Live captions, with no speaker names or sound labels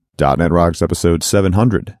.NET Rocks episode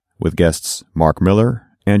 700 with guests Mark Miller,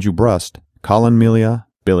 Andrew Brust, Colin Melia,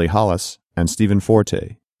 Billy Hollis, and Stephen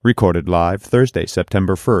Forte. Recorded live Thursday,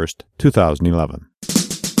 September 1st, 2011.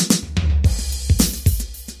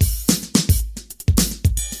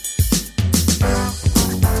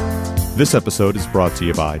 This episode is brought to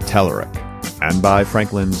you by Telerik and by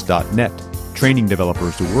Franklins.net, training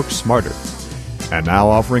developers to work smarter. And now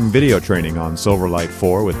offering video training on Silverlight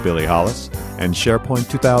 4 with Billy Hollis and SharePoint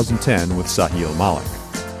 2010 with Sahil Malik.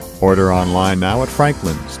 Order online now at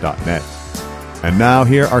Franklins.net. And now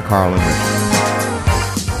here are Carl and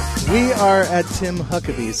Rich. We are at Tim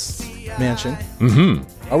Huckaby's mansion.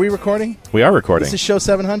 Mm-hmm. Are we recording? We are recording. This is show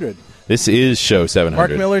 700. This is show 700.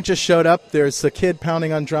 Mark Miller just showed up. There's a kid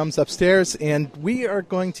pounding on drums upstairs, and we are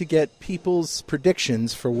going to get people's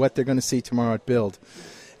predictions for what they're going to see tomorrow at Build.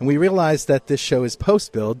 And we realized that this show is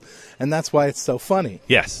post-Build, and that's why it's so funny.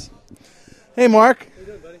 Yes. Hey, Mark. How you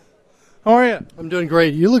doing, buddy? How are you? I'm doing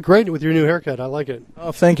great. You look great with your new haircut. I like it.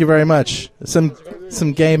 Oh, thank you very much.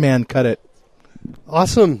 Some gay man cut it.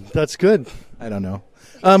 Awesome. That's good. I don't know.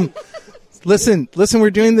 Listen, we're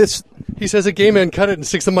doing this. He says a gay man cut it and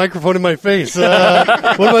sticks the microphone in my face. What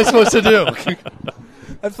am I supposed to do?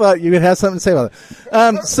 I thought you would have something to say about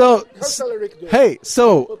it.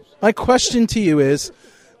 So my question to you is,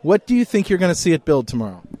 what do you think you're going to see at Build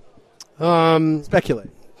tomorrow? Speculate.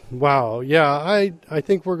 Wow. Yeah, I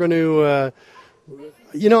think we're going to.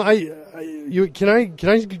 Can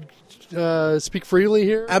I speak freely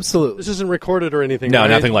here? Absolutely. This isn't recorded or anything. No, right?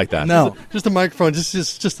 nothing like that. No, just a microphone. Just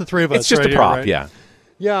the three of us. It's just right a prop. here, right? Yeah.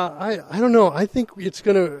 Yeah, I don't know. I think I'm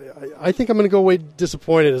going to go away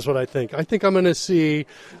disappointed is what I think. I think I'm going to see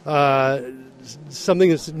something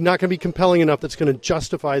that's not going to be compelling enough that's going to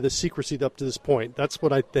justify the secrecy up to this point. That's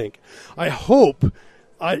what I think. I hope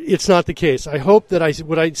it's not the case. I hope that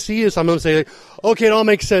what I see is I'm going to say, okay, it all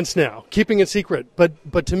makes sense now, keeping it secret.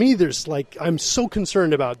 But to me, there's I'm so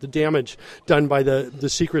concerned about the damage done by the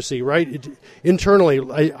secrecy, right? Internally,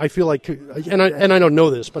 I feel like, and I don't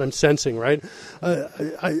know this, but I'm sensing, right?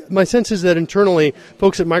 My sense is that internally,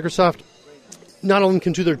 folks at Microsoft, not only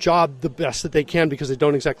can do their job the best that they can because they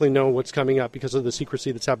don't exactly know what's coming up because of the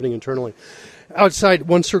secrecy that's happening internally. Outside,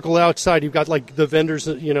 one circle outside, you've got the vendors,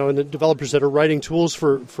 and the developers that are writing tools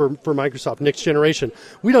for Microsoft next generation.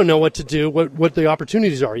 We don't know what to do, what the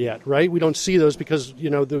opportunities are yet, right? We don't see those because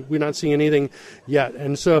we're not seeing anything yet.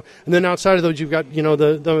 And then outside of those, you've got the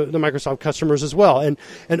Microsoft customers as well.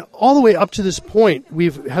 And all the way up to this point,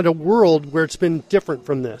 we've had a world where it's been different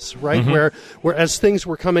from this, right? Mm-hmm. Where as things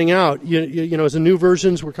were coming out, as the new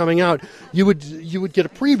versions were coming out, you would get a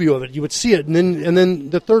preview of it, you would see it, and then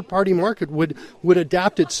the third party market would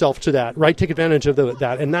adapt itself to that, right? Take advantage of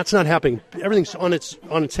that, and that's not happening. Everything's on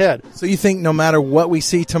its head. So you think no matter what we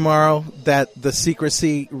see tomorrow, that the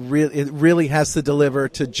secrecy really has to deliver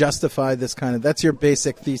to justify this kind of? That's your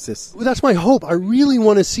basic thesis. Well, that's my hope. I really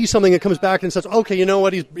want to see something that comes back and says, okay, you know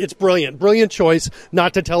what? It's brilliant choice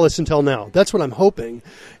not to tell us until now. That's what I'm hoping,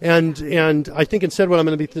 and I think instead what I'm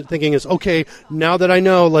going to be thinking is, okay, now that I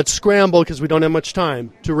know, let's scramble because we don't have much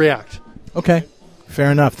time to react. Okay.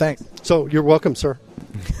 Fair enough. Thanks. So you're welcome, sir.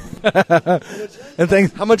 And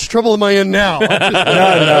thanks. How much trouble am I in now?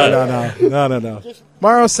 No.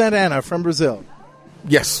 Mauro Santana from Brazil.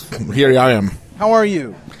 Yes, here I am. How are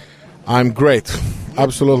you? I'm great.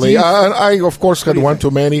 Absolutely. I of course, had one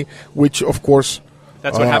too many, which, of course...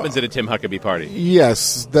 That's what happens at a Tim Huckaby party.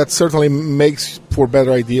 Yes, that certainly makes for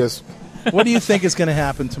better ideas. What do you think is going to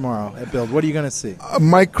happen tomorrow at Build? What are you going to see?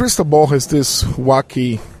 My crystal ball has this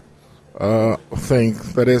wacky thing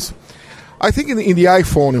that is, I think in the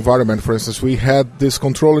iPhone environment, for instance, we had this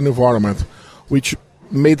controlling environment which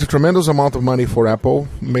made a tremendous amount of money for Apple,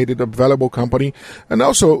 made it a valuable company, and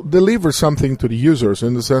also delivered something to the users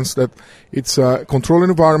in the sense that it's a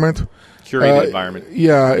controlling environment, curated environment.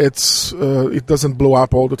 Yeah, it doesn't blow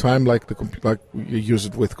up all the time like you use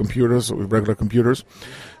it with computers, with regular computers,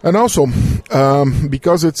 and also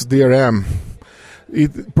because it's DRM.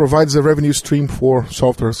 It provides a revenue stream for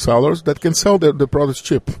software sellers that can sell the products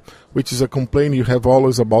cheap, which is a complaint you have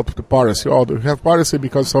always about the piracy. Oh, you have piracy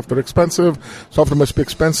because software is expensive. Software must be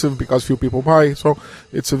expensive because few people buy. So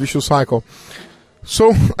it's a vicious cycle.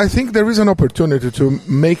 So I think there is an opportunity to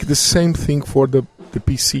make the same thing for the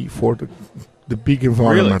PC, for the big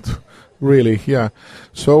environment. Really, yeah.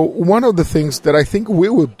 So one of the things that I think we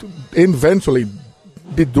would eventually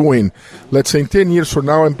be doing, let's say in 10 years from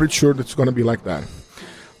now, I'm pretty sure it's going to be like that.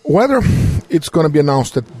 Whether it's going to be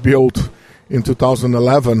announced at Build in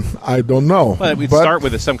 2011, I don't know. Well, we'd start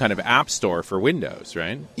with some kind of app store for Windows,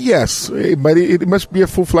 right? Yes, but it must be a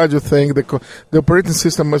full-fledged thing. The operating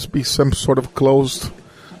system must be some sort of closed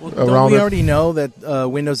Don't we it. already know that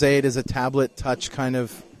Windows 8 is a tablet touch kind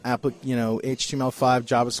of HTML5,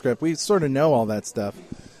 JavaScript? We sort of know all that stuff.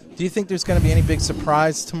 Do you think there's going to be any big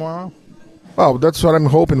surprise tomorrow? Well, that's what I'm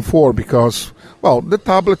hoping for because, the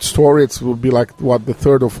tablet story, it will be like, the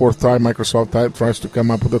third or fourth time Microsoft tries to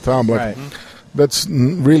come up with a tablet. Right. That's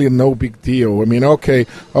really no big deal. I mean,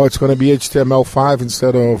 it's going to be HTML5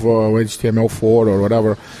 instead of HTML4 or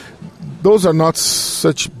whatever. Those are not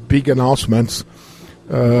such big announcements.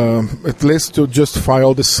 At least to justify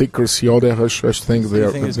all the secrecy, all the hush things there.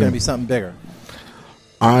 You think there's going to be something bigger?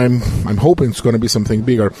 I'm hoping it's going to be something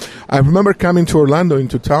bigger. I remember coming to Orlando in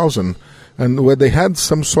 2000, and where they had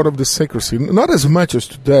some sort of the secrecy, not as much as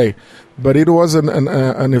today, but it was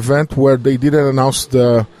an event where they didn't announce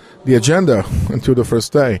the agenda until the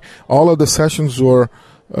first day. All of the sessions were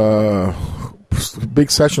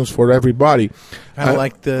big sessions for everybody. Kind of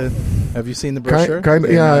like have you seen the brochure? They're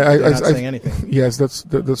not saying anything. Yes, that's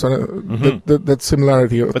that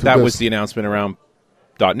similarity. But that was the announcement around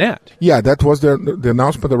 .NET. Yeah, that was the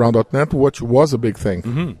announcement around .NET, which was a big thing.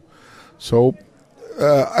 Mm-hmm. So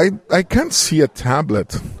I can't see a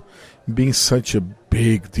tablet being such a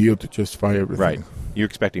big deal to justify everything. Right. You're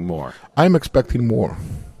expecting more. I'm expecting more.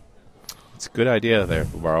 It's a good idea there,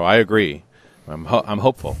 Mauro. I agree. I'm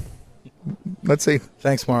hopeful. Let's see.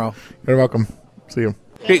 Thanks, Mauro. You're welcome. See you.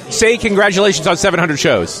 Okay, say congratulations on 700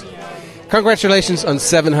 shows. Congratulations on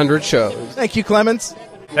 700 shows. Thank you, Clemens.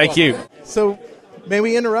 Thank you. So, may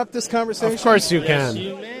we interrupt this conversation? Of course you can.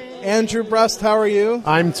 Andrew Brust, how are you?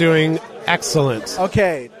 I'm doing excellent.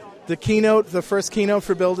 Okay. The first keynote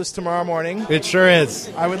for Build is tomorrow morning. It sure is.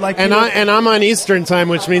 I would like and I'm on Eastern time,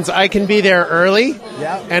 which means I can be there early.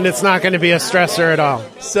 Yeah. And it's not going to be a stressor at all.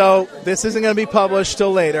 So this isn't going to be published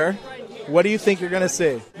till later. What do you think you're going to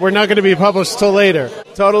see? We're not going to be published till later.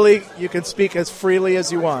 Totally, you can speak as freely as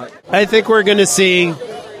you want. I think we're going to see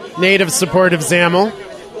native support of XAML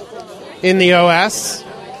in the OS.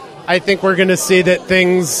 I think we're going to see that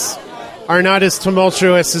things are not as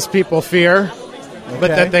tumultuous as people fear. But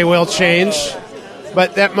that they will change.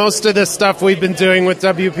 But that most of the stuff we've been doing with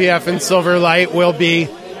WPF and Silverlight will be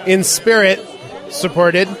in spirit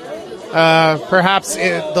supported. Perhaps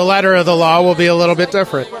the letter of the law will be a little bit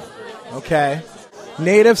different. Okay.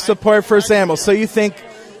 Native support for XAML. So you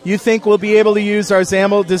think we'll be able to use our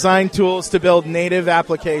XAML design tools to build native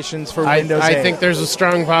applications for Windows 8? I think there's a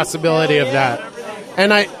strong possibility of that.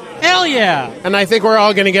 Hell yeah! And I think we're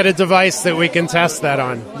all going to get a device that we can test that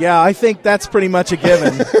on. Yeah, I think that's pretty much a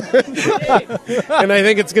given. And I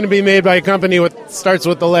think it's going to be made by a company that starts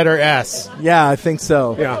with the letter S. Yeah, I think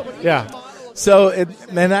so. Yeah. So,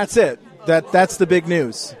 and that's it. That's the big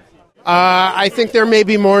news. I think there may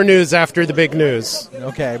be more news after the big news.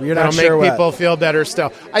 Okay, but you're not That'll sure make people feel better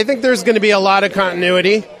still. I think there's going to be a lot of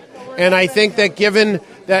continuity, and I think that given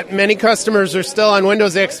that many customers are still on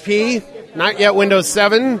Windows XP, not yet Windows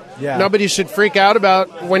 7. Yeah. Nobody should freak out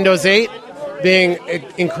about Windows 8 being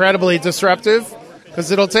incredibly disruptive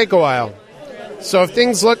because it'll take a while. So if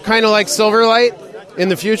things look kind of like Silverlight in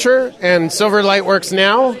the future and Silverlight works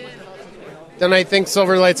now, then I think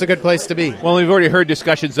Silverlight's a good place to be. Well, we've already heard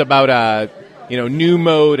discussions about new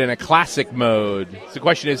mode and a classic mode. So the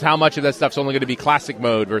question is, how much of that stuff's only going to be classic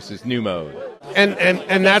mode versus new mode?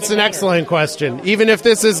 And that's an excellent question. Even if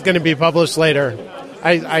this is going to be published later,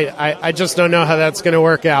 I just don't know how that's going to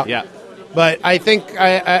work out. Yeah. But I think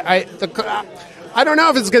I don't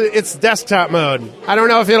know if it's desktop mode. I don't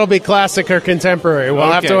know if it'll be classic or contemporary.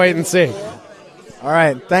 We'll have to wait and see. All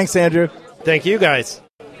right. Thanks, Andrew. Thank you, guys.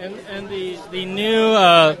 And the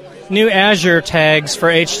new Azure tags for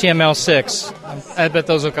HTML6. I bet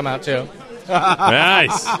those will come out too.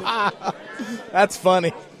 Nice. That's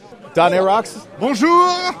funny. .NET Rocks?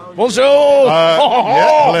 Bonjour. Bonjour.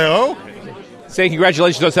 Hello. Say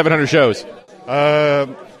congratulations on 700 shows.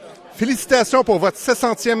 Félicitations pour votre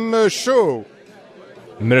 600e show.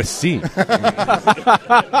 Merci.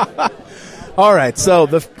 All right, so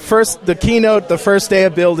the keynote, the first day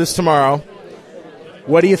of Build is tomorrow.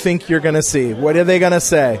 What do you think you're going to see? What are they going to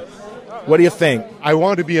say? What do you think? I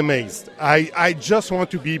want to be amazed. I just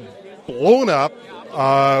want to be blown up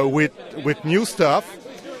with new stuff.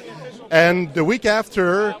 And the week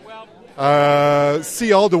after,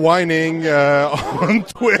 see all the whining on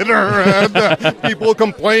Twitter and people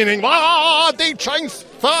complaining, they changed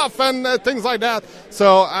stuff and things like that.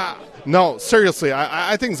 So, no, seriously,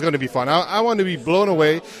 I think it's going to be fun. I want to be blown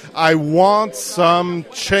away. I want some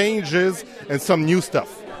changes and some new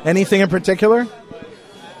stuff. Anything in particular?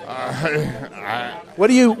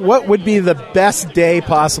 What would be the best day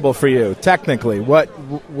possible for you, technically? What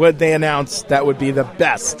would they announce that would be the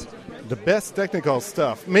best? The best technical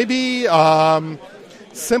stuff. Maybe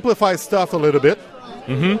simplify stuff a little bit.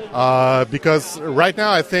 Because right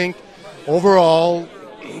now I think overall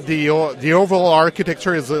the overall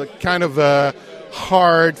architecture is kind of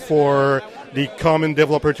hard for the common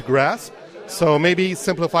developer to grasp. So maybe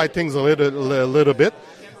simplify things a little bit,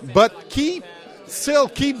 but still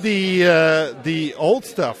keep the old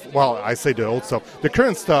stuff. Well, I say the old stuff, the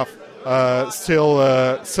current stuff still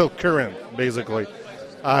current, basically.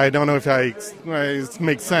 I don't know if it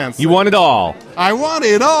makes sense. You want it all. I want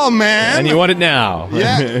it all, man. And you want it now.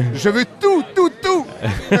 Yeah. Je veux tout.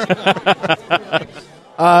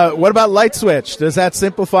 What about light switch? Does that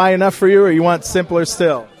simplify enough for you, or you want simpler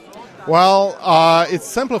still? Well, it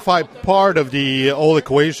simplified part of the whole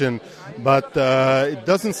equation, but it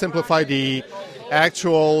doesn't simplify the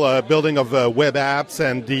actual building of web apps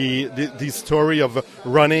and the story of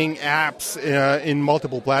running apps in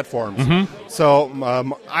multiple platforms. So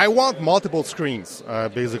I want multiple screens,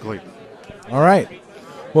 basically. All right.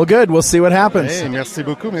 Well, good. We'll see what happens. Hey, merci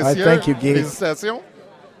beaucoup, messieurs. Thank you, Guy. Félicitations.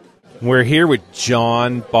 We're here with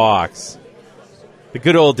John Box. The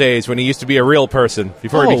good old days when he used to be a real person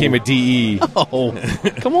before he became a DE. Oh,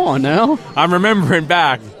 come on now. I'm remembering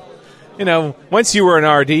back. You know, once you were an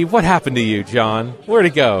RD, what happened to you, John? Where'd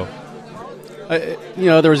it go?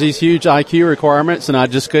 There was these huge IQ requirements, and I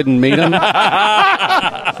just couldn't meet them.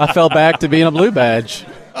 I fell back to being a blue badge.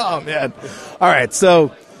 Oh, man. All right,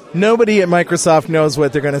 so nobody at Microsoft knows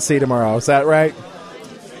what they're going to see tomorrow. Is that right?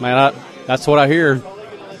 Man, that's what I hear.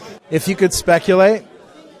 If you could speculate,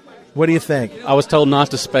 what do you think? I was told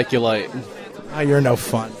not to speculate. Oh, you're no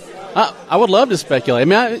fun. I would love to speculate.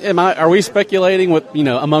 I mean, are we speculating with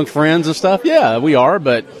among friends and stuff? Yeah, we are,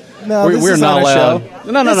 but no, we're not allowed. Show.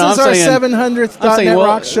 No. This is our 700th .NET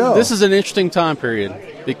Rock show. This is an interesting time period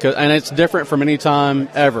and it's different from any time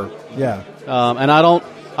ever. Yeah. And I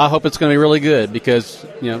hope it's going to be really good because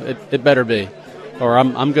it better be, or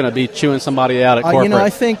I'm going to be chewing somebody out at corporate. I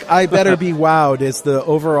think I better be wowed is the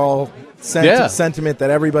overall sentiment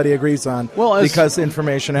that everybody agrees on, because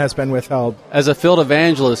information has been withheld. As a field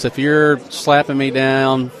evangelist, if you're slapping me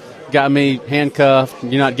down, got me handcuffed,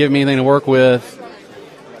 you're not giving me anything to work with,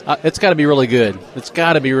 it's got to be really good. It's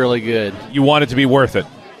got to be really good. You want it to be worth it.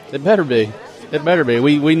 It better be. It better be.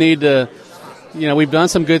 We need to, we've done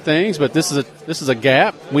some good things, but this is a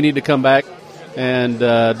gap. We need to come back and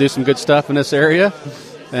do some good stuff in this area,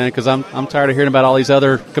 and because I'm tired of hearing about all these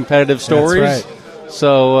other competitive stories. That's right.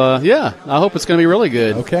 So, I hope it's going to be really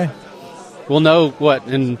good. Okay. We'll know,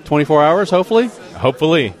 in 24 hours, hopefully?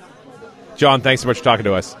 Hopefully. John, thanks so much for talking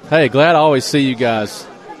to us. Hey, glad I always see you guys.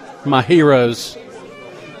 My heroes.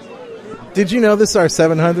 Did you know this is our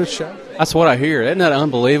 700th show? That's what I hear. Isn't that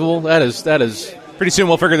unbelievable? That is. Pretty soon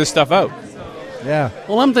we'll figure this stuff out. Yeah.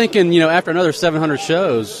 Well, I'm thinking, after another 700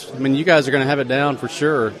 shows, I mean, you guys are going to have it down for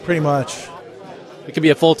sure. Pretty much. It could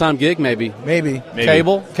be a full-time gig, maybe. Maybe.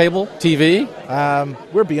 Cable, TV.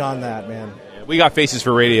 We're beyond that, man. We got faces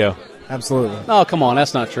for radio. Absolutely. Oh, come on,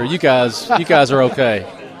 that's not true. You guys are okay.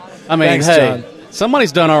 I mean, Thanks, hey, John.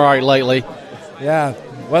 Somebody's done all right lately. Yeah,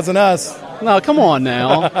 wasn't us. No, come on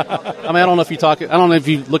now. I mean, I don't know if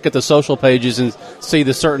you look at the social pages and see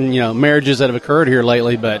the certain marriages that have occurred here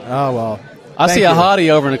lately, but I see a hottie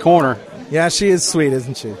over in the corner. Yeah, she is sweet,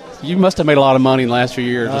 isn't she? You must have made a lot of money in the last few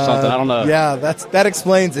years or something. I don't know. Yeah, that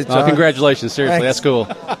explains it, John. Congratulations. Seriously, Thanks. That's cool.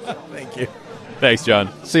 Thank you. Thanks, John.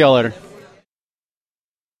 See y'all later.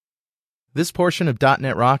 This portion of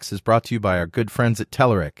 .NET Rocks is brought to you by our good friends at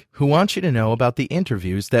Telerik, who want you to know about the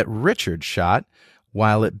interviews that Richard shot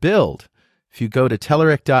while at Build. If you go to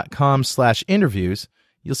Telerik.com/interviews,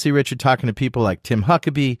 you'll see Richard talking to people like Tim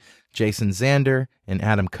Huckaby, Jason Zander, and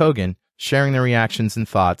Adam Kogan, sharing their reactions and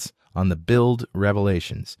thoughts on the Build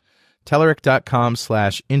revelations.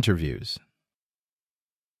 Telerik.com/interviews.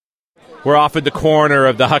 We're off at the corner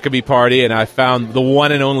of the Huckaby party, and I found the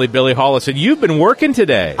one and only Billy Hollison. You've been working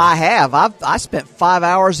today. I have. I spent 5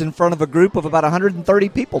 hours in front of a group of about 130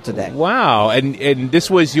 people today. Wow. And this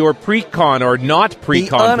was your pre-con or not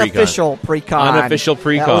pre-con? The unofficial pre-con. Unofficial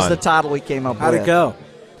pre-con. That was the title we came up with. How'd it go?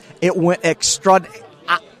 It went extraordinary.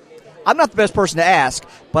 I'm not the best person to ask,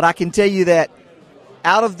 but I can tell you that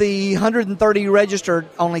out of the 130 registered,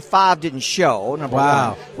 only 5 didn't show. Number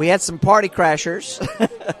one. We had some party crashers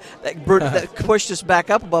that pushed us back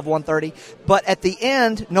up above 130. But at the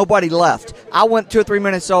end, nobody left. I went 2 or 3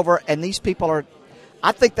 minutes over, and these people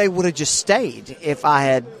I think they would have just stayed if I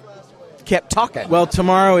had kept talking. Well,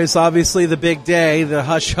 tomorrow is obviously the big day. The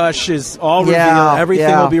hush-hush is all revealed.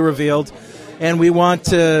 Everything will be revealed. And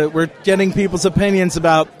we're getting people's opinions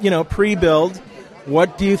about, pre-build.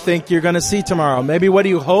 What do you think you're going to see tomorrow? Maybe what do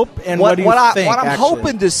you hope and what do you think? What I'm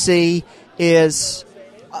hoping to see is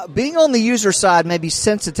being on the user side maybe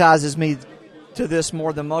sensitizes me to this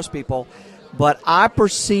more than most people, but I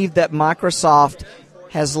perceive that Microsoft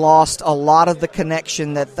has lost a lot of the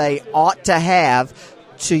connection that they ought to have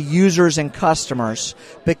to users and customers,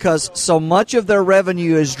 because so much of their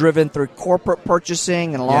revenue is driven through corporate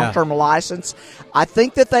purchasing and long-term license. I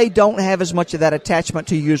think that they don't have as much of that attachment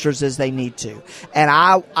to users as they need to. And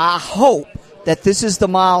I hope that this is the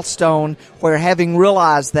milestone where, having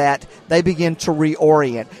realized that, they begin to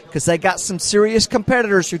reorient, because they got some serious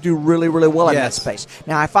competitors who do really, really well in that space.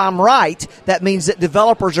 Now, if I'm right, that means that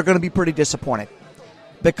developers are going to be pretty disappointed,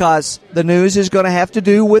 because the news is going to have to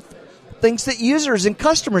do with things that users and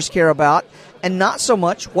customers care about, and not so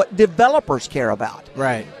much what developers care about.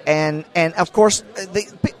 Right. And of course,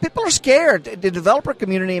 people are scared, the developer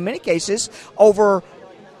community in many cases, over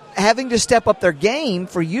having to step up their game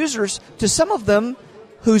for users. To some of them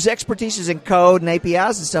whose expertise is in code and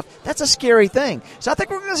APIs and stuff, that's a scary thing. So I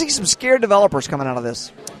think we're going to see some scared developers coming out of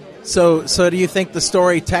this. So do you think the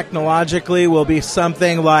story technologically will be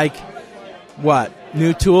something like, what?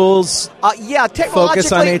 New tools? Yeah, technologically.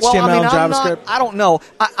 Focus on HTML and JavaScript? I don't know.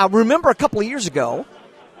 I remember a couple of years ago,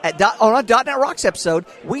 on a .NET Rocks episode,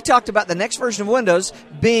 we talked about the next version of Windows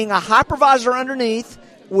being a hypervisor underneath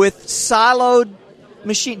with siloed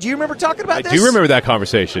machine. Do you remember talking about this? I do remember that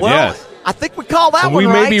conversation, yes. I think we called that one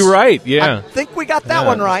right. We may be right, yeah. I think we got that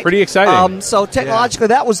one right. Pretty exciting. So technologically,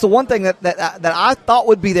 that was the one thing that I thought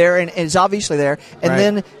would be there, and is obviously there.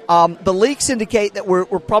 And then the leaks indicate that we're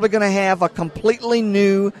probably going to have a completely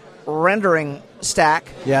new rendering stack,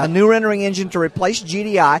 a new rendering engine to replace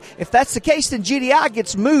GDI. If that's the case, then GDI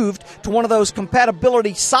gets moved to one of those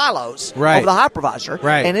compatibility silos of the hypervisor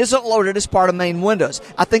and isn't loaded as part of main Windows.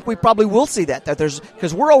 I think we probably will see that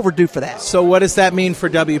because we're overdue for that. So what does that mean for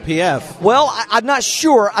WPF? Well, I'm not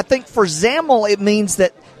sure. I think for XAML, it means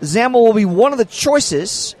that XAML will be one of the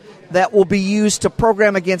choices that will be used to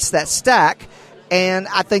program against that stack, and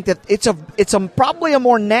I think that it's probably a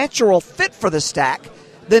more natural fit for the stack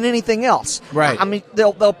than anything else. Right. I mean,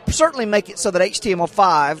 they'll certainly make it so that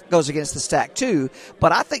HTML5 goes against the stack too,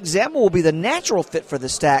 but I think XAML will be the natural fit for the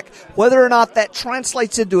stack. Whether or not that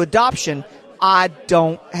translates into adoption, I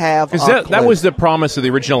don't have a clue. That was the promise of the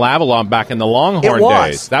original Avalon back in the Longhorn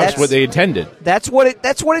days. That's what they intended. That's what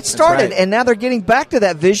it started, and now they're getting back to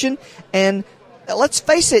that vision. And let's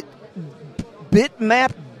face it,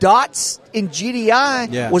 bitmap dots in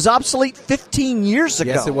GDI was obsolete 15 years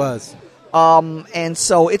ago. Yes, it was. And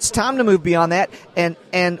so it's time to move beyond that. And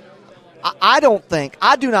I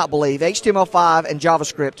do not believe HTML5 and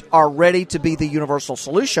JavaScript are ready to be the universal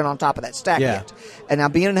solution on top of that stack yet. And now,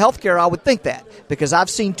 being in healthcare, I would think that, because I've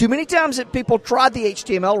seen too many times that people tried the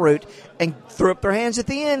HTML route and threw up their hands at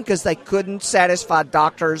the end because they couldn't satisfy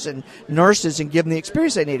doctors and nurses and give them the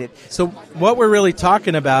experience they needed. So what we're really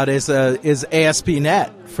talking about is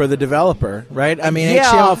ASP.NET for the developer, right? I mean,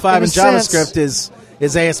 HTML5 and JavaScript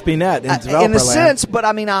is ASP.NET in developer in a sense, but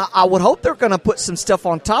I mean, I would hope they're going to put some stuff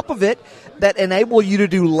on top of it that enable you to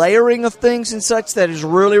do layering of things and such that is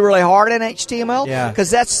really, really hard in HTML. Yeah. Because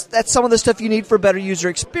that's some of the stuff you need for a better user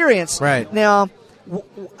experience. Right. Now,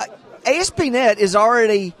 ASP.NET is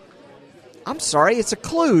already... I'm sorry, it's a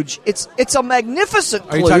kludge. It's a magnificent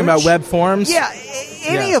kludge. Are you talking about web forms? Yeah,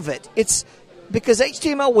 any of it. It's because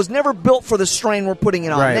HTML was never built for the strain we're putting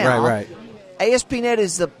it on now. Right. ASP.NET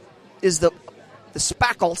is the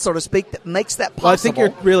spackle, so to speak, that makes that possible. Well, I think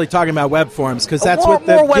you're really talking about web forms, because that's what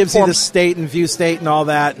gives you the state and view state and all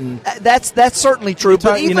that. And that's certainly true.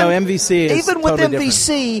 But even, MVC is even with totally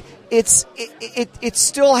MVC, it's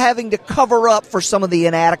still having to cover up for some of the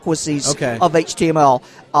inadequacies of HTML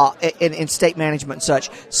in state management and such.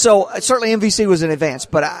 So certainly MVC was in advance,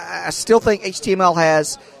 but I still think HTML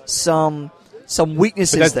has some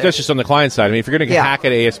weaknesses there. That's just on the client side. I mean, if you're going to hack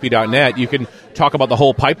at ASP.NET, you can talk about the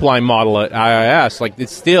whole pipeline model at IIS. Like,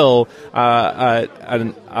 it's still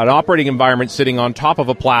an operating environment sitting on top of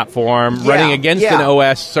a platform, running against an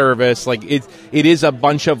OS service. Like, it is a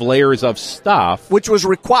bunch of layers of stuff. Which was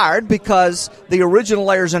required because the original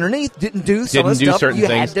layers underneath didn't do some of the stuff you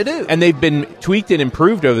had to do. And they've been tweaked and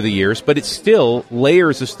improved over the years, but it's still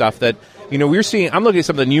layers of stuff that, we're seeing. I'm looking at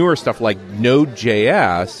some of the newer stuff like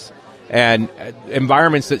Node.js, and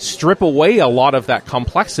environments that strip away a lot of that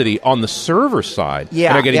complexity on the server side.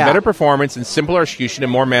 And are getting better performance and simpler execution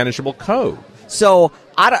and more manageable code. So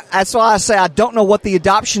that's why I say I don't know what the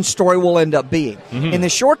adoption story will end up being. Mm-hmm. In the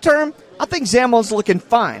short term, I think XAML's looking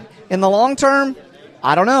fine. In the long term,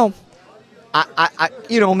 I don't know.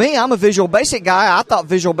 I'm a Visual Basic guy. I thought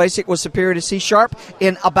Visual Basic was superior to C#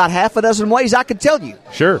 in about half a dozen ways I could tell you.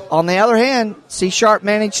 Sure. On the other hand, C#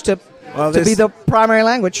 managed to to be the primary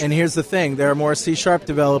language. And here's the thing. There are more C#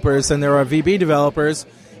 developers than there are VB developers.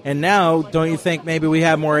 And now, don't you think maybe we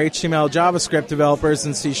have more HTML, JavaScript developers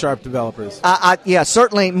than C# developers? Yeah,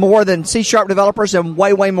 certainly more than C# developers and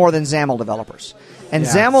way, way more than XAML developers. And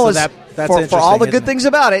XAML is, for all the good things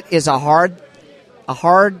about it, is a hard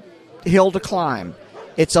hill to climb.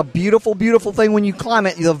 It's a beautiful, beautiful thing when you climb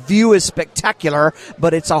it. The view is spectacular,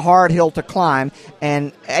 but it's a hard hill to climb.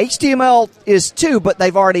 And HTML is too, but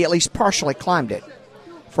they've already at least partially climbed it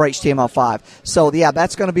for HTML5. So, yeah,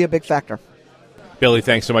 that's going to be a big factor. Billy,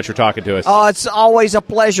 thanks so much for talking to us. Oh, it's always a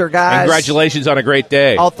pleasure, guys. Congratulations on a great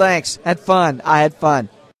day. Oh, thanks. I had fun.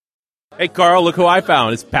 Hey, Carl, look who I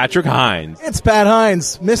found. It's Patrick Hines. It's Pat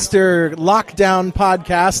Hines, Mr. Lockdown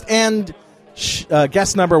Podcast, and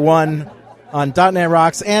guest number 1 on .NET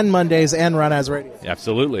Rocks and Mondays and Run As Radio.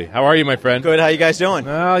 Absolutely. How are you, my friend? Good. How you guys doing?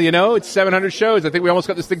 Well, it's 700 shows. I think we almost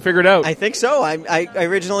got this thing figured out. I think so. I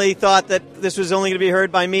originally thought that this was only going to be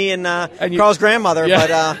heard by me and Carl's grandmother,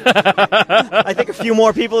 but I think a few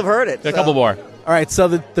more people have heard it. A couple more. All right, so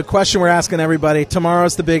the question we're asking everybody,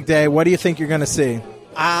 tomorrow's the big day. What do you think you're going to see?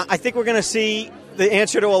 I think we're going to see the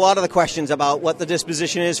answer to a lot of the questions about what the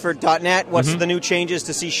disposition is for .NET, what's the new changes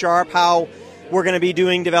to C#, how we're going to be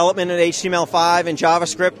doing development in HTML5 and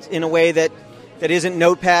JavaScript in a way that isn't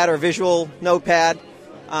Notepad or Visual Notepad.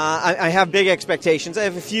 I have big expectations. I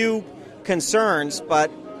have a few concerns, but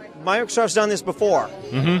Microsoft's done this before.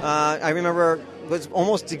 I remember it was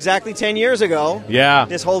almost exactly 10 years ago. Yeah.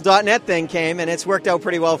 This whole .NET thing came, and it's worked out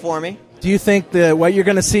pretty well for me. Do you think that what you're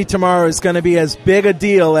going to see tomorrow is going to be as big a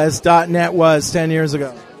deal as .NET was 10 years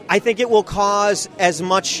ago? I think it will cause as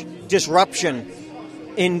much disruption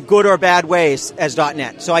in good or bad ways as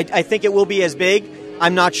 .NET. So I think it will be as big.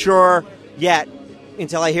 I'm not sure yet,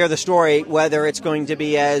 until I hear the story, whether it's going to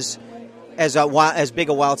be as big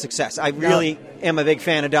a wild success. I really am a big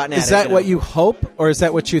fan of .NET. Is that what you hope, or is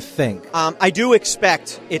that what you think? I do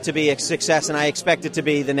expect it to be a success, and I expect it to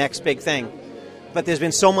be the next big thing. But there's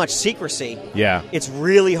been so much secrecy. Yeah. It's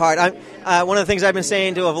really hard. One of the things I've been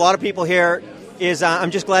saying to a lot of people here is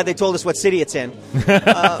I'm just glad they told us what city it's in.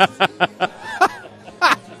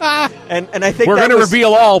 And I think we're going to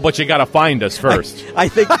reveal all, but you got to find us first. I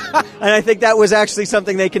think that was actually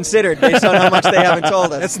something they considered based on how much they haven't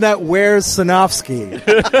told us. That's not where's Sinofsky.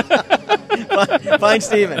 Find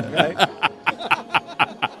Steven, right?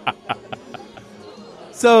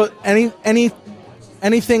 So,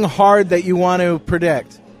 anything hard that you want to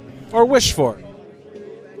predict or wish for?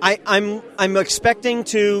 I'm expecting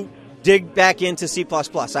to dig back into C++.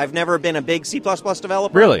 I've never been a big C++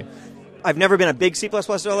 developer. Really? I've never been a big C++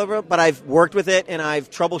 developer, but I've worked with it and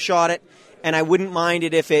I've troubleshot it, and I wouldn't mind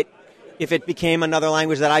it if it became another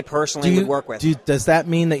language that I personally would work with. Does that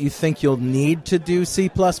mean that you think you'll need to do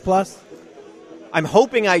C++? I'm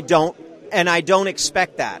hoping I don't, and I don't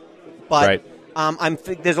expect that. But right.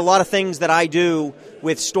 There's a lot of things that I do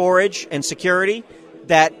with storage and security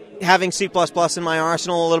that having C++ in my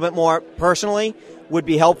arsenal a little bit more personally would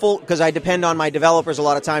be helpful, because I depend on my developers a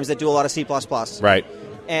lot of times that do a lot of C++. Right.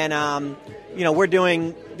 And we're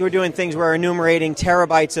doing things where we're enumerating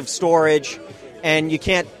terabytes of storage, and you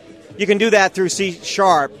can do that through C#,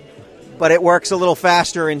 but it works a little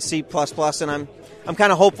faster in C++. And I'm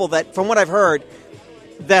kind of hopeful that, from what I've heard,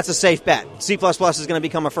 that's a safe bet. C++ is going to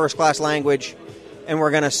become a first-class language, and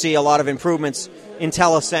we're going to see a lot of improvements.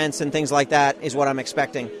 IntelliSense and things like that is what I'm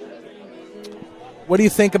expecting. What do you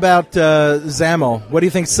think about XAML? What do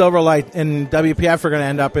you think Silverlight and WPF are going to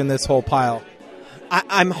end up in this whole pile?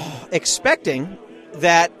 I'm expecting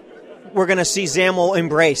that we're going to see XAML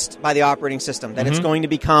embraced by the operating system, that it's going to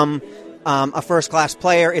become a first-class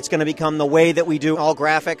player. It's going to become the way that we do all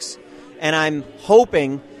graphics. And I'm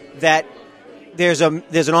hoping that there's an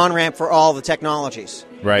on-ramp for all the technologies.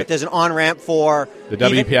 Right. That there's an on-ramp for the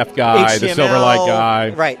WPF guy, HTML, the Silverlight guy.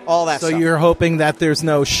 Right, all that stuff. So you're hoping that there's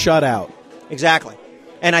no shutout. Exactly.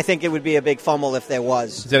 And I think it would be a big fumble if there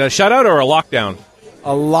was. Is it a shutout or a lockdown?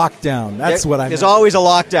 A lockdown. That's what I meant. There's always a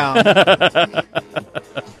lockdown.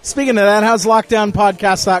 Speaking of that, how's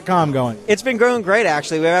lockdownpodcast.com going? It's been going great,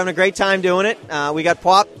 actually. We're having a great time doing it. We got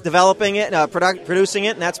Pop developing it, producing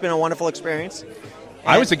it, and that's been a wonderful experience.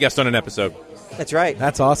 I was a guest on an episode. That's right.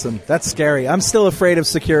 That's awesome. That's scary. I'm still afraid of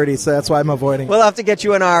security, so that's why I'm avoiding it. We'll have to get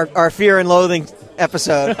you in our Fear and Loathing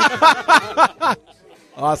episode.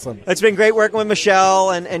 Awesome. It's been great working with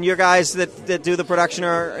Michelle, and your guys that do the production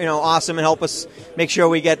are awesome and help us make sure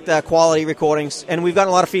we get quality recordings. And we've gotten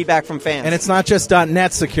a lot of feedback from fans. And it's not just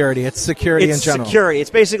 .NET security; it's security in general. It's security.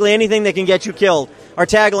 It's basically anything that can get you killed. Our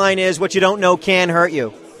tagline is, "What you don't know can hurt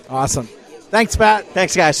you." Awesome. Thanks, Pat.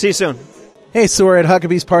 Thanks, guys. See you soon. Hey, so we're at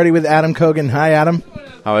Huckaby's party with Adam Kogan. Hi, Adam.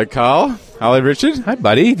 Hello, Carl. Hello, Richard. Hi,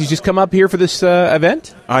 buddy. Did you just come up here for this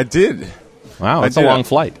event? I did. Wow, it's a long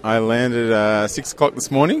flight. I landed 6 o'clock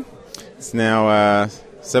this morning. It's now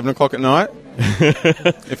 7 o'clock at night.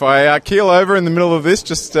 If I keel over in the middle of this,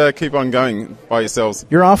 just keep on going by yourselves.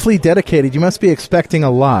 You're awfully dedicated. You must be expecting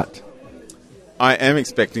a lot. I am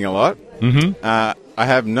expecting a lot. Mm-hmm. I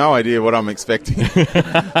have no idea what I'm expecting.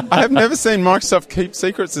 I have never seen Microsoft keep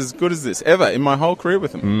secrets as good as this, ever, in my whole career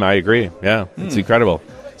with them. I agree. Yeah, it's incredible.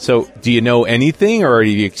 So, do you know anything, or are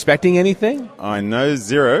you expecting anything? I know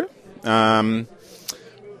zero. I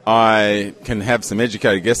can have some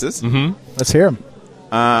educated guesses. Mm-hmm. Let's hear them.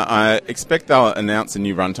 I expect they'll announce a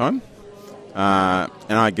new runtime. And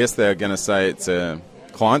I guess they're going to say it's a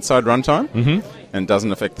client-side runtime and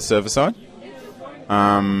doesn't affect the server side.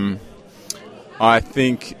 I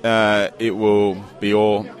think it will be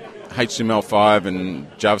all HTML5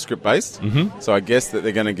 and JavaScript based. So I guess that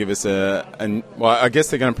they're going to give us I guess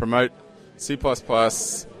they're going to promote C++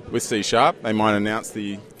 with C#. They might announce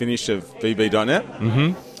the finish of VB.NET.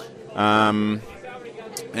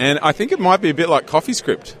 And I think it might be a bit like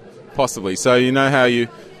CoffeeScript, possibly. So you know how you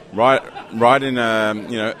write in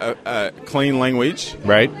a clean language,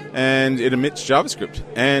 right? And it emits JavaScript,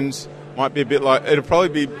 and might be a bit like it'll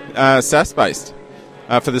probably be SAS based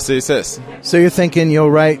for the CSS. So you're thinking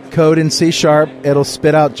you'll write code in C#, it'll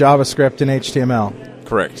spit out JavaScript and HTML.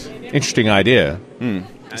 Correct. Interesting idea.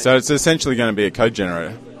 So it's essentially going to be a code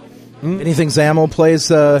generator. Anything XAML plays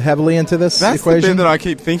heavily into this That's equation? the bit that I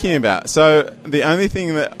keep thinking about. So the only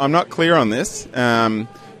thing that I'm not clear on this,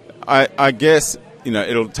 I guess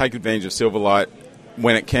it'll take advantage of Silverlight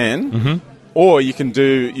when it can, or you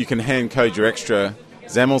can hand code your extra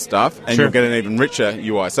XAML stuff, and you'll get an even richer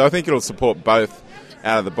UI. So I think it'll support both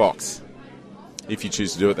out of the box if you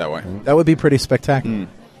choose to do it that way. That would be pretty spectacular.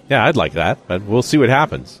 Yeah, I'd like that, but we'll see what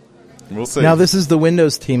happens. We'll see. Now this is the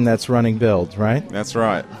Windows team that's running builds, right? That's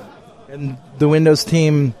right. And the Windows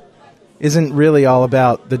team isn't really all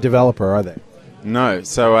about the developer, are they? No.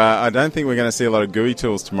 So I don't think we're going to see a lot of GUI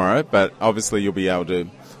tools tomorrow, but obviously you'll be able to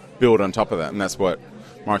build on top of that, and that's what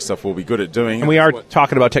Microsoft will be good at doing. And we are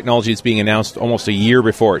talking about technology that's being announced almost a year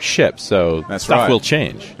before it ships, so that's stuff right. will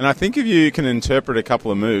change. And I think if you can interpret a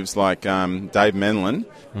couple of moves like Dave Menlin.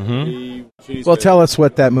 Well, tell us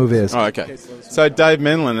what that move is. Oh, okay. So Dave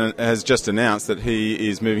Menlin has just announced that he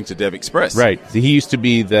is moving to DevExpress. Right. He used to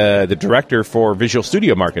be the director for Visual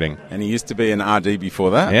Studio Marketing. And he used to be an RD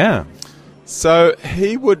before that. Yeah. So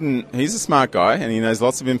he's a smart guy and he knows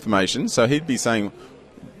lots of information, so he'd be saying,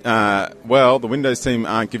 well, the Windows team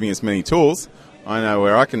aren't giving us many tools. I know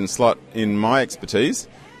where I can slot in my expertise.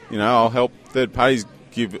 I'll help third parties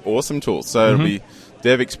give awesome tools. So it'll be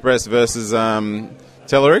DevExpress versus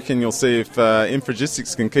Telerik, and you'll see if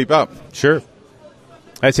Infragistics can keep up. Sure.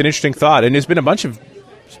 That's an interesting thought. And there's been a bunch of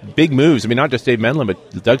big moves. I mean, not just Dave Menlin,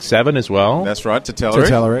 but Doug Sevin as well. That's right, to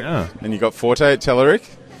Telerik. Yeah. And you got Forte at Telerik.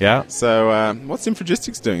 Yeah. So what's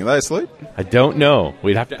Infragistics doing? Are they asleep? I don't know.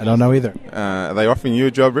 We'd have to. I don't know either. Are they offering you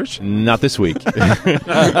a job, Rich? Not this week.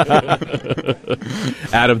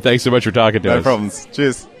 Adam, thanks so much for talking to us. No problems.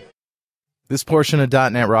 Cheers. This portion of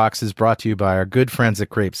 .NET Rocks is brought to you by our good friends at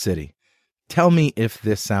Grape City. Tell me if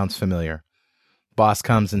this sounds familiar. Boss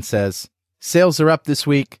comes and says, sales are up this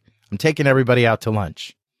week. I'm taking everybody out to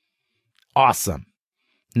lunch. Awesome.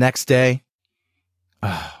 Next day,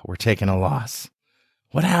 we're taking a loss.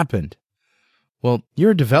 What happened? Well,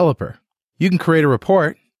 you're a developer. You can create a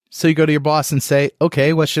report. So you go to your boss and say,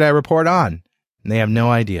 okay, what should I report on? And they have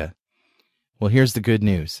no idea. Well, here's the good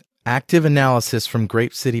news. Active Analysis from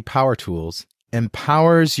Grape City Power Tools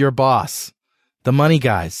empowers your boss, the money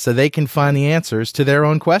guys, so they can find the answers to their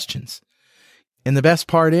own questions. And the best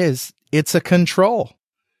part is, it's a control.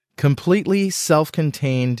 Completely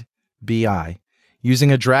self-contained BI.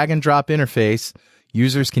 Using a drag-and-drop interface,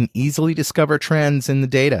 users can easily discover trends in the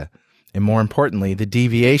data, and more importantly, the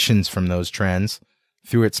deviations from those trends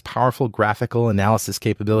through its powerful graphical analysis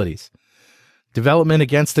capabilities. Development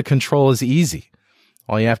against the control is easy.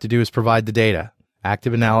 All you have to do is provide the data.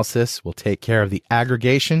 Active Analysis will take care of the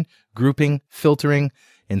aggregation, grouping, filtering,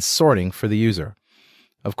 and sorting for the user.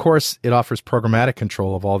 Of course, it offers programmatic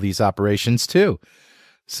control of all these operations too.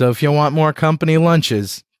 So if you want more company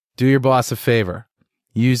lunches, do your boss a favor.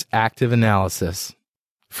 Use Active Analysis.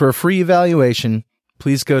 For a free evaluation,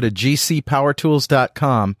 please go to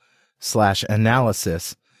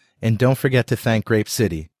gcpowertools.com/analysis, and don't forget to thank Grape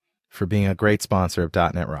City for being a great sponsor of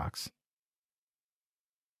 .NET Rocks.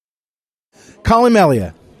 Colin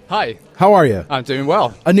Melia. Hi. How are you? I'm doing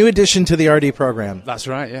well. A new addition to the RD program. That's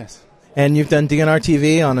right, yes. and you've done DNR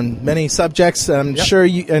TV on many subjects. I'm sure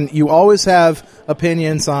you always have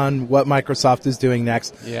opinions on what Microsoft is doing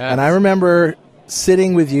next. Yes. And I remember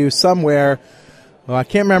sitting with you somewhere, well, I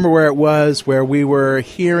can't remember where it was, where we were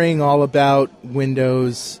hearing all about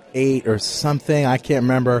Windows 8 or something. I can't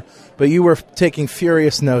remember. But you were taking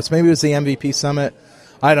furious notes. Maybe it was the MVP Summit.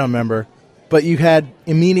 I don't remember. But you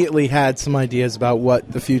immediately had some ideas about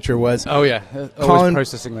what the future was. Oh, yeah. Colin,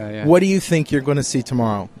 processing there, yeah. What do you think you're going to see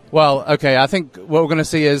tomorrow? Well, okay, I think what we're going to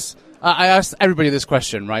see is, I asked everybody this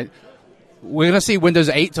question, right? We're going to see Windows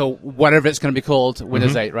 8 or whatever it's going to be called,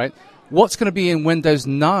 Windows 8, right? What's going to be in Windows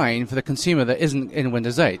 9 for the consumer that isn't in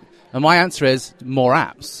Windows 8? And my answer is more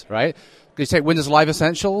apps, right? You take Windows Live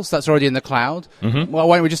Essentials, that's already in the cloud. Well,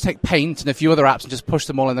 why don't we just take Paint and a few other apps and just push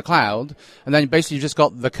them all in the cloud? And then basically you've just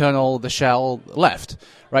got the kernel, the shell left,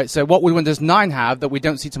 right? So what would Windows 9 have that we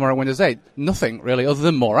don't see tomorrow in Windows 8? Nothing, really, other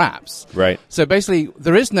than more apps. Right. So basically,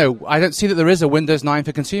 I don't see that there is a Windows 9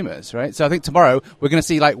 for consumers, right? So I think tomorrow we're going to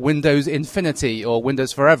see like Windows Infinity or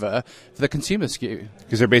Windows Forever for the consumer SKU.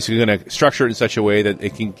 Because they're basically going to structure it in such a way that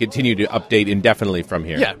it can continue to update indefinitely from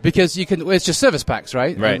here. Yeah, because it's just service packs,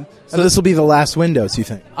 right? Right. So this will be the last Windows, you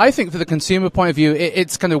think? I think for the consumer point of view,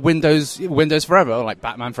 it's kind of Windows Forever, like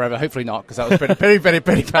Batman Forever. Hopefully not, because that was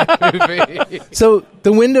pretty bad movie. So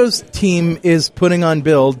the Windows team is putting on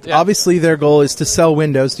build. Yeah. Obviously, their goal is to sell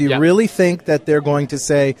Windows. Do you really think that they're going to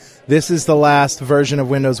say, this is the last version of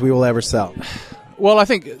Windows we will ever sell? Well, I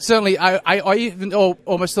think certainly I even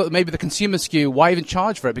almost thought that maybe the consumer SKU, why even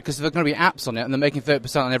charge for it? Because if there are going to be apps on it and they're making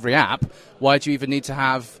 30% on every app, why do you even need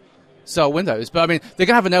to sell Windows? But I mean, they're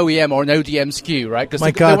going to have an OEM or an ODM SKU, right?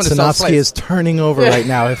 My God, Sinofsky is turning over right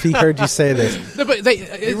now if he heard you say this. No, but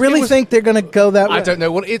you really think they're going to go that way? I don't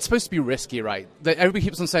know. Well, it's supposed to be risky, right? Everybody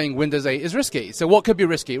keeps on saying Windows 8 is risky. So what could be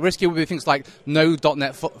risky? Risky would be things like no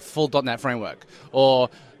 .NET full .NET framework, or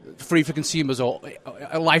free for consumers, or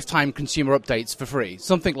a lifetime consumer updates for free,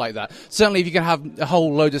 something like that. Certainly, if you can have a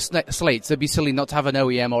whole load of slates, it'd be silly not to have an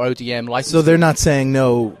OEM or ODM license. So they're not saying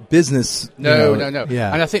no business. No.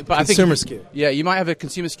 Yeah, and I think consumer SKU. Yeah, you might have a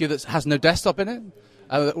consumer SKU that has no desktop in it,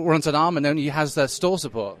 that runs on ARM, and only has store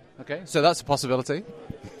support. Okay, so that's a possibility.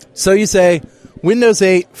 So you say Windows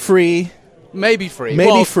 8 free, maybe free,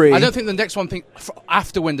 free. I don't think the next one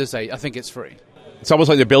after Windows 8. I think it's free. It's almost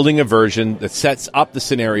like they're building a version that sets up the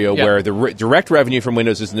scenario where the direct revenue from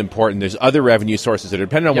Windows isn't important. There's other revenue sources that are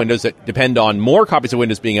dependent on Windows that depend on more copies of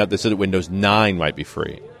Windows being out there so that Windows 9 might be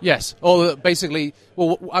free. Yes. Or basically,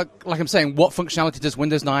 like I'm saying, what functionality does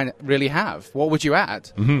Windows 9 really have? What would you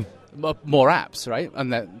add? More apps, right?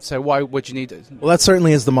 And so why would you need it? Well, that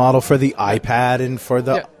certainly is the model for the iPad and for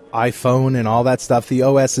the iPhone and all that stuff. The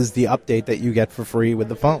OS is the update that you get for free with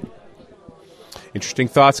the phone. Interesting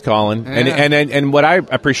thoughts, Colin. Yeah. And what I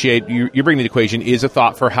appreciate you bringing to the equation is a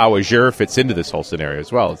thought for how Azure fits into this whole scenario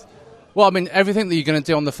as well. Well, I mean, everything that you're going to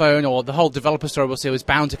do on the phone or the whole developer story we'll see is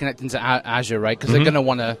bound to connect into Azure, right? Because they're going to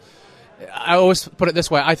want to... I always put it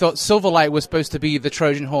this way. I thought Silverlight was supposed to be the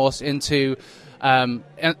Trojan horse onto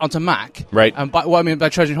Mac. Right. And what I mean by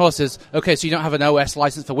Trojan horse is, okay, so you don't have an OS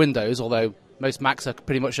license for Windows, although most Macs are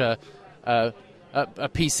pretty much a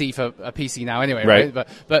PC for a PC now anyway, right?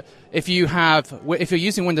 But if you're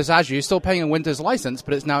using Windows Azure, you're still paying a Windows license,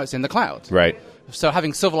 but it's in the cloud. Right. So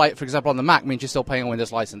having Silverlight, for example, on the Mac means you're still paying a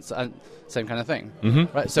Windows license, and same kind of thing.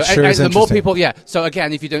 Right. So the more people, So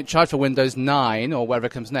again, if you don't charge for Windows 9 or whatever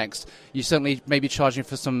comes next, you certainly may be charging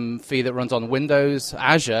for some fee that runs on Windows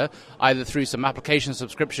Azure, either through some application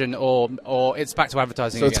subscription or it's back to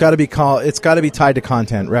advertising. So it's got to be tied to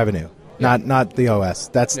content revenue. Not the OS.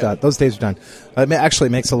 That's done. Those days are done. It actually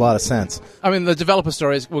makes a lot of sense. I mean, the developer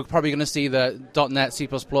stories, we're probably going to see that .NET, C++,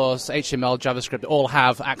 HTML, JavaScript all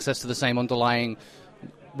have access to the same underlying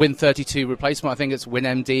Win32 replacement. I think it's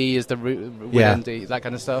WinMD is the WinMD, that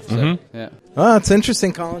kind of stuff. So, Oh, it's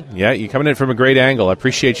interesting, Colin. Yeah, you're coming in from a great angle. I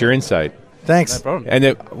appreciate your insight. Thanks. No problem.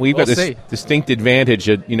 And we've got this distinct advantage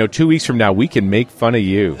that, 2 weeks from now, we can make fun of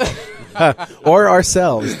you. Or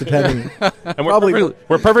ourselves, depending. And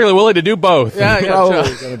we're perfectly willing to do both. Probably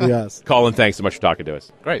going to be us. Colin, thanks so much for talking to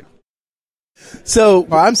us. Great. So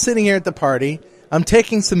I'm sitting here at the party. I'm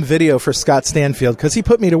taking some video for Scott Stanfield because he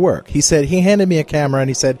put me to work. He handed me a camera and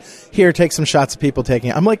he said, here, take some shots of people taking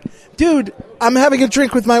it. I'm like, dude, I'm having a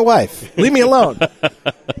drink with my wife. Leave me alone.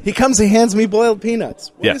 He comes and hands me boiled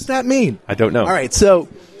peanuts. What does that mean? I don't know. All right, so,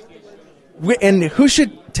 and who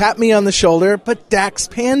should tap me on the shoulder but Dax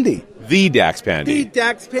Pandy? The Dax Pandy. The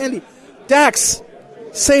Dax Pandy. Dax,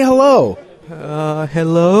 say hello.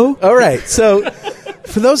 Hello? All right, so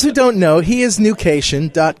For those who don't know, he is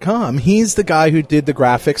Newcation.com. He's the guy who did the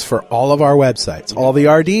graphics for all of our websites, all the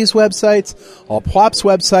RD's websites, all PWOP's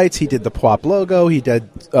websites. He did the PWOP logo. He did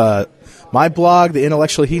my blog, The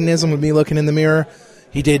Intellectual Hedonism, with me looking in the mirror.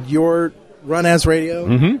 He did your Run As Radio.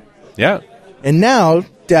 Mm-hmm. Yeah. And now,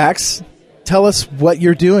 Dax, tell us what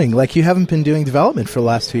you're doing. Like, you haven't been doing development for the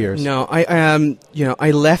last 2 years. No,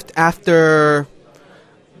 I left after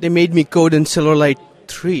they made me code in Silverlight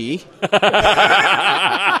 3.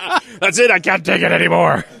 That's it. I can't take it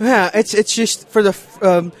anymore. Yeah, it's just for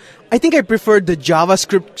the. I think I preferred the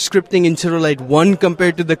JavaScript scripting in Silverlight 1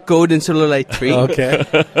 compared to the code in Silverlight 3. Okay.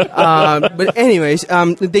 But anyways,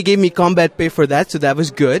 they gave me combat pay for that, so that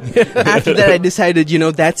was good. After that, I decided,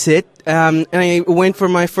 that's it. And I went for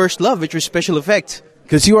my first love, which was special effects.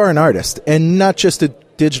 Because you are an artist, and not just a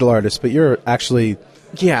digital artist, but you're actually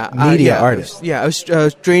media artist. I was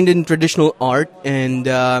trained in traditional art, and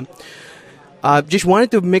just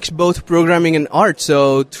wanted to mix both programming and art,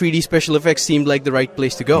 so 3D special effects seemed like the right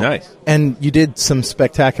place to go. Nice. And you did some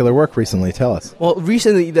spectacular work recently. Tell us. Well,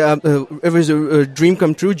 recently it was a dream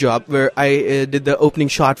come true job where I did the opening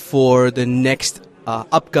shot for the next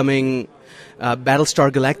upcoming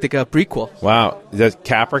Battlestar Galactica prequel. Wow. Is that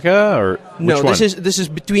Caprica or no? which one? This is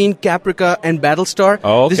between Caprica and Battlestar.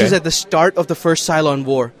 Oh, okay. This is at the start of the first Cylon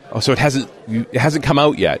War. Oh, so it hasn't come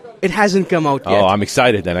out yet. It hasn't come out yet. Oh, I'm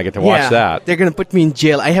excited then. I get to watch that. They're gonna put me in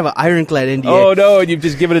jail. I have an ironclad NDA. Oh no, and you've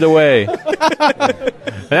just given it away. And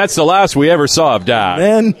that's the last we ever saw of Dad.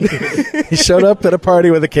 Then he showed up at a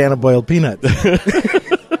party with a can of boiled peanuts.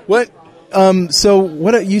 What? So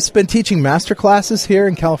what? You've been teaching master classes here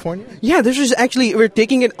in California? Yeah, this was actually, we're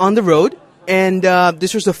taking it on the road, and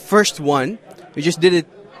this was the first one. We just did it.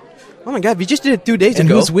 Oh my God, we just did it 2 days ago. And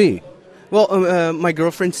who's we? Well, my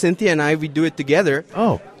girlfriend Cynthia and I, we do it together.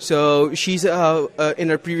 Oh. So she's in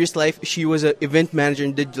her previous life, she was an event manager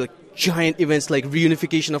and did like giant events like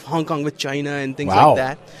reunification of Hong Kong with China and things like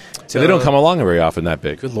that. So they don't come along very often that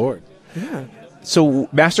big. Good Lord. Yeah. So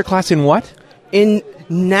masterclass in what? In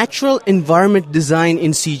natural environment design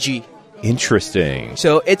in CG. Interesting.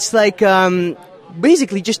 So it's like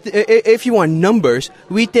basically just if you want numbers,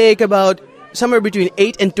 we take about somewhere between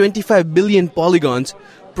 8 and 25 billion polygons,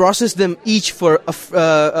 process them each for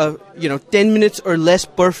 10 minutes or less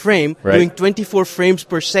per frame, doing 24 frames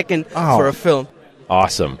per second for a film.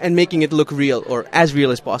 Awesome. And making it look real or as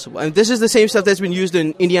real as possible. And this is the same stuff that's been used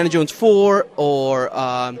in Indiana Jones 4 or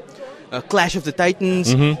Clash of the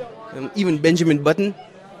Titans, even Benjamin Button.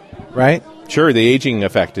 Right? Sure, the aging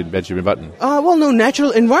effect in Benjamin Button. Well, no,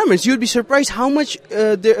 natural environments. You'd be surprised how much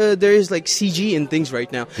there is like CG in things right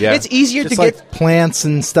now. Yeah. It's easier Just to like get plants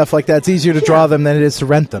and stuff like that. It's easier to draw them than it is to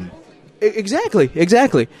rent them. Exactly.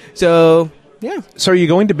 So, yeah. So are you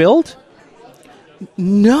going to build?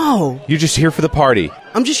 No. You're just here for the party.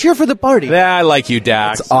 I'm just here for the party. Yeah, I like you,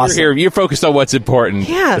 Dax. That's awesome. You're here. You're focused on what's important.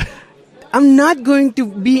 Yeah. I'm not going to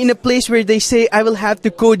be in a place where they say I will have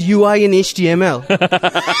to code UI in HTML.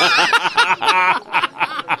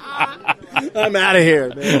 I'm out of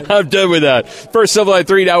here, man. I'm done with that. First Silverlight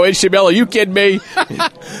 3, now HTML. Are you kidding me?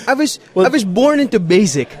 I was born into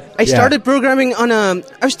BASIC. I started programming I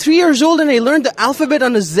was 3 years old and I learned the alphabet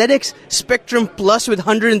on a ZX Spectrum Plus with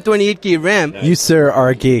 128K RAM. You, sir, are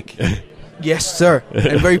a geek. Yes, sir.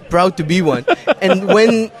 I'm very proud to be one. And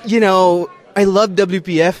when, I loved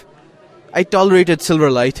WPF, I tolerated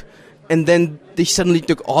Silverlight, and then they suddenly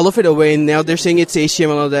took all of it away, and now they're saying it's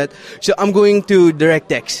HTML and all that. So I'm going to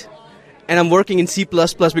DirectX, and I'm working in C++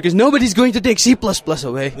 because nobody's going to take C++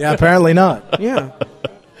 away. Yeah, apparently not. Yeah.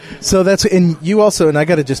 So and you also, and I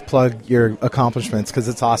got to just plug your accomplishments because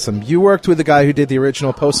it's awesome. You worked with the guy who did the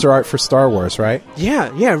original poster art for Star Wars, right?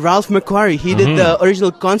 Yeah, Ralph McQuarrie. He did the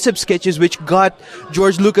original concept sketches, which got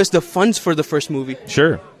George Lucas the funds for the first movie.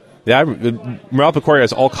 Sure. Yeah, Ralph McQuarrie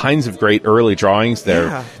has all kinds of great early drawings there.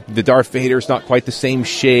 Yeah. The Darth Vader's not quite the same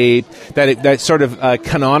shape. That sort of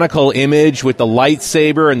canonical image with the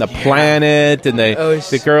lightsaber and the planet and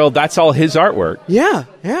the girl. That's all his artwork. Yeah.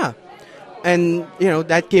 And,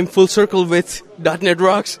 that came full circle with .NET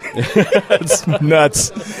Rocks. That's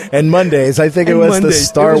nuts. And Mondays. I think it was the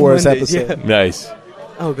Star Wars episode. Yeah. Nice.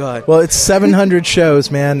 Oh, God. Well, it's 700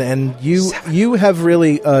 shows, man, and you have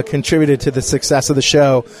really contributed to the success of the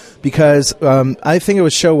show because I think it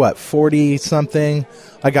was show, 40-something?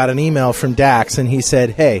 I got an email from Dax, and he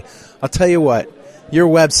said, hey, I'll tell you what, your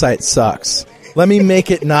website sucks. Let me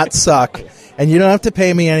make it not suck, and you don't have to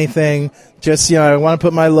pay me anything. Just, I want to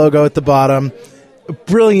put my logo at the bottom. A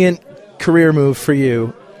brilliant career move for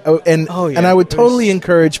you. And I would totally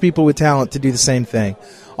encourage people with talent to do the same thing.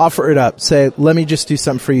 Offer it up. Say, let me just do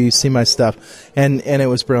something for you. See my stuff. And it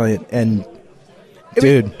was brilliant. And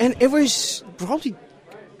Dude. And it was probably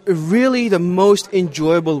really the most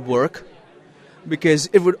enjoyable work because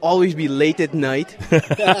it would always be late at night.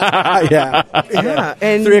 Yeah. Yeah.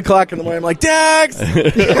 And 3 o'clock in the morning, I'm like, Dax!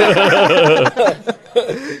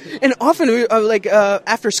 And often,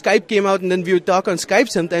 after Skype came out, and then we would talk on Skype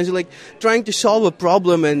sometimes, like trying to solve a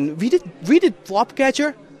problem, and we did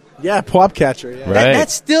Plopcatcher. Yeah, Plopcatcher. Yeah. Right.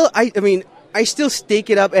 That's still, I still stake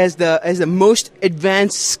it up as the most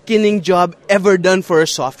advanced skinning job ever done for a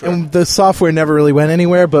software. And the software never really went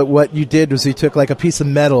anywhere, but what you did was you took like a piece of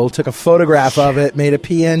metal, took a photograph of it, made a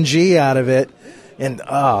PNG out of it, and it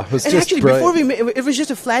was And just actually, brilliant. before it was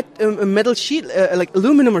just a flat metal sheet, like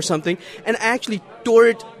aluminum or something, and I actually tore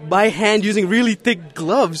it by hand using really thick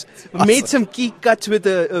gloves. Awesome. Made some key cuts with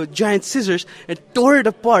giant scissors and tore it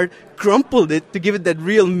apart, crumpled it to give it that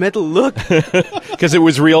real metal look. Because it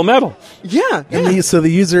was real metal. Yeah. And so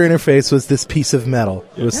the user interface was this piece of metal.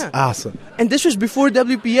 It was awesome. And this was before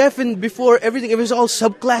WPF and before everything. It was all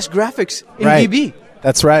subclass graphics in Right. VB.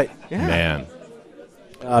 That's right. Yeah. Man.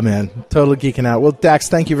 Oh, man. Totally geeking out. Well, Dax,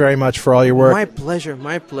 thank you very much for all your work. My pleasure.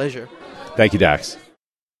 My pleasure. Thank you, Dax.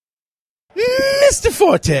 Mr.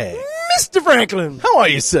 Forte. Mr. Franklin. How are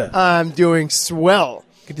you, sir? I'm doing swell.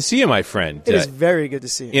 Good to see you, my friend. It is very good to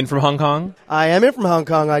see you. In from Hong Kong? I am in from Hong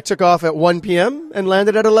Kong. I took off at 1 p.m. and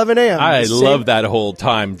landed at 11 a.m. I love that whole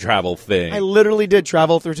time travel thing. I literally did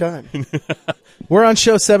travel through time. We're on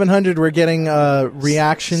show 700. We're getting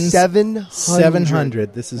reactions.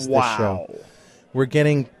 700. This is Wow. the show. We're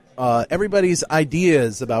getting everybody's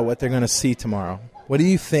ideas about what they're going to see tomorrow. What do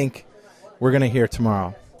you think we're going to hear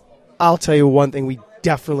tomorrow? I'll tell you one thing we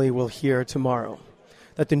definitely will hear tomorrow.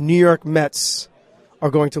 That the New York Mets are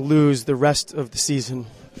going to lose the rest of the season.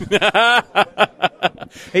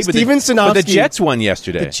 Hey, Steven Sinofsky. But the Jets won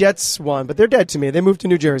yesterday. The Jets won, but they're dead to me. They moved to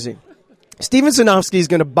New Jersey. Steven Sinofsky is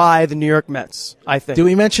going to buy the New York Mets, I think. Do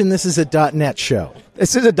we mention this is a .NET show?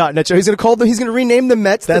 This is a .NET show. He's going to call them. He's going to rename the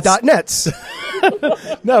Mets the .NETs.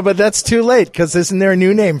 No, but that's too late because isn't there a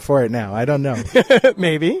new name for it now? I don't know.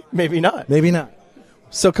 Maybe not. Maybe not.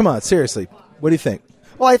 So come on, seriously. What do you think?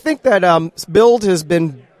 Well, I think that build has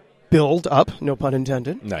been built up, no pun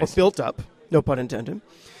intended. Nice. Or built up, no pun intended,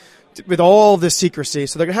 with all this secrecy.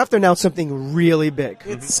 So they're going to have to announce something really big.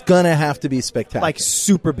 It's going to have to be spectacular. Like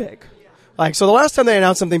super big. Like, so the last time they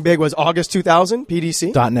announced something big was August 2000,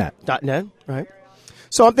 PDC. .NET. .NET, right.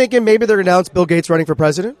 So I'm thinking maybe they're going to announce Bill Gates running for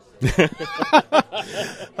president.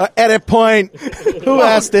 Edit point. Who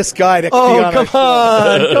asked this guy to be on come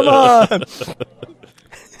on.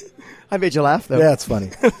 I made you laugh, though. Yeah, it's funny.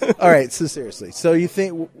 All right, so seriously. So you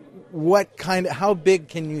think, how big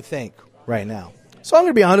can you think right now? So I'm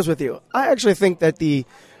going to be honest with you. I actually think that the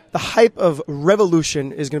hype of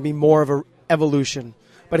revolution is going to be more of an evolution.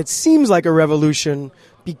 But it seems like a revolution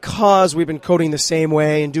because we've been coding the same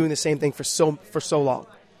way and doing the same thing for so long.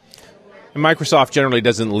 And Microsoft generally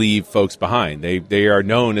doesn't leave folks behind. They are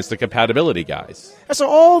known as the compatibility guys. And so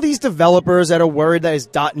all these developers that are worried that is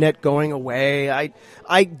 .NET going away,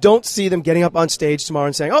 I don't see them getting up on stage tomorrow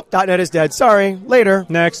and saying, oh, .NET is dead. Sorry, later.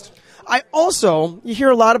 Next. You hear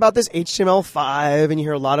a lot about this HTML5 and you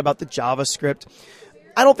hear a lot about the JavaScript.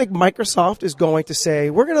 I don't think Microsoft is going to say,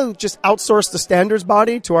 we're going to just outsource the standards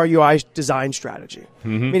body to our UI design strategy.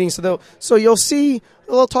 Mm-hmm. Meaning, so you'll see,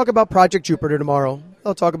 they'll talk about Project Jupyter tomorrow.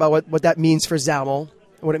 They'll talk about what that means for XAML, and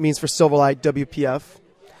what it means for Silverlight WPF.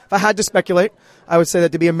 If I had to speculate, I would say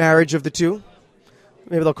that to be a marriage of the two.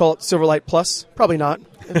 Maybe they'll call it Silverlight Plus. Probably not.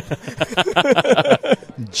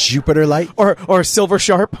 Jupyter Light? Or Silver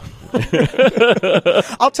Sharp.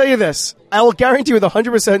 I'll tell you this. I will guarantee with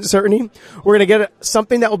 100% certainty we're going to get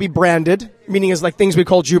something that will be branded, meaning is like things we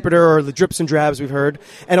call Jupyter or the drips and drabs we've heard,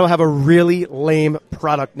 and it'll have a really lame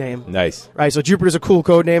product name. Nice. Right, so Jupyter's a cool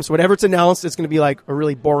code name, so whenever it's announced, it's going to be like a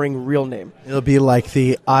really boring real name. It'll be like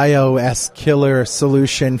the iOS killer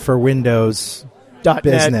solution for Windows .NET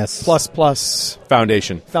business. plus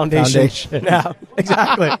Foundation. Yeah,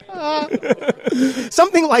 exactly.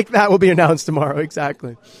 Something like that will be announced tomorrow,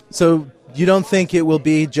 exactly. So you don't think it will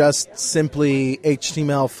be just simply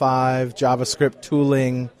HTML5, JavaScript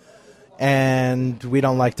tooling, and we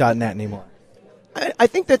don't like .NET anymore? I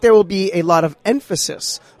think that there will be a lot of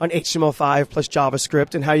emphasis on HTML5 plus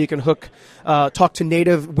JavaScript and how you can talk to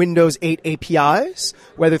native Windows 8 APIs,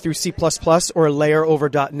 whether through C++ or layer over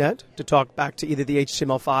 .NET to talk back to either the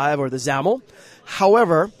HTML5 or the XAML.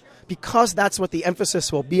 However, because that's what the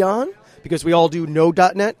emphasis will be on, because we all do know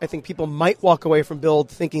 .NET, I think people might walk away from Build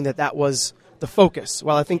thinking that was the focus.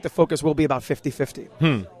 While I think the focus will be about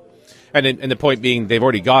 50-50. And the point being, they've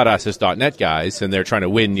already got us as .NET guys, and they're trying to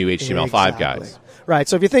win new HTML5 guys. Right.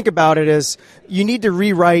 So if you think about it, is you need to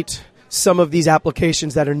rewrite some of these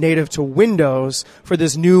applications that are native to Windows for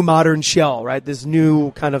this new modern shell, right? This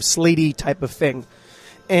new kind of slatey type of thing.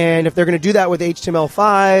 And if they're going to do that with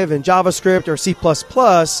HTML5 and JavaScript or C++,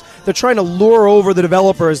 they're trying to lure over the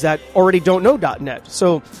developers that already don't know .NET.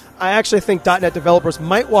 So I actually think .NET developers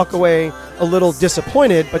might walk away a little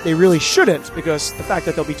disappointed, but they really shouldn't, because the fact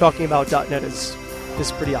that they'll be talking about .NET is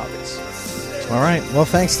pretty obvious. All right. Well,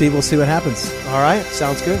 thanks, Steve. We'll see what happens. All right.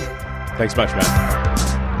 Sounds good. Thanks much, Matt.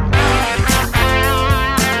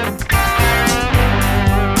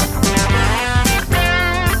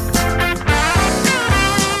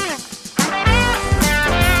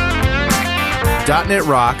 .NET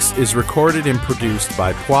Rocks is recorded and produced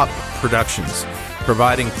by PWOP Productions,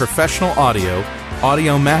 providing professional audio,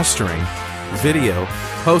 audio mastering, video,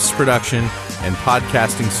 post-production, and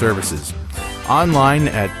podcasting services. Online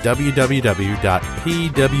at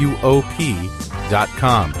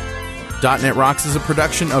www.pwop.com. .NET Rocks is a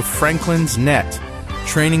production of Franklin's Net,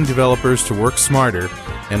 training developers to work smarter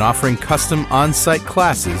and offering custom on-site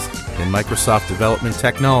classes in Microsoft development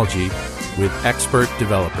technology with expert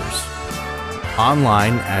developers.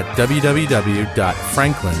 Online at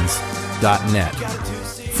www.franklins.net.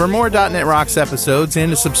 For more .NET Rocks episodes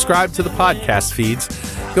and to subscribe to the podcast feeds,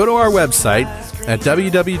 go to our website at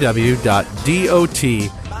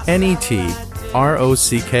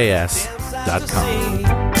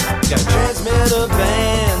www.dotnetrocks.com. Got transmitter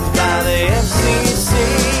banned by the FCC.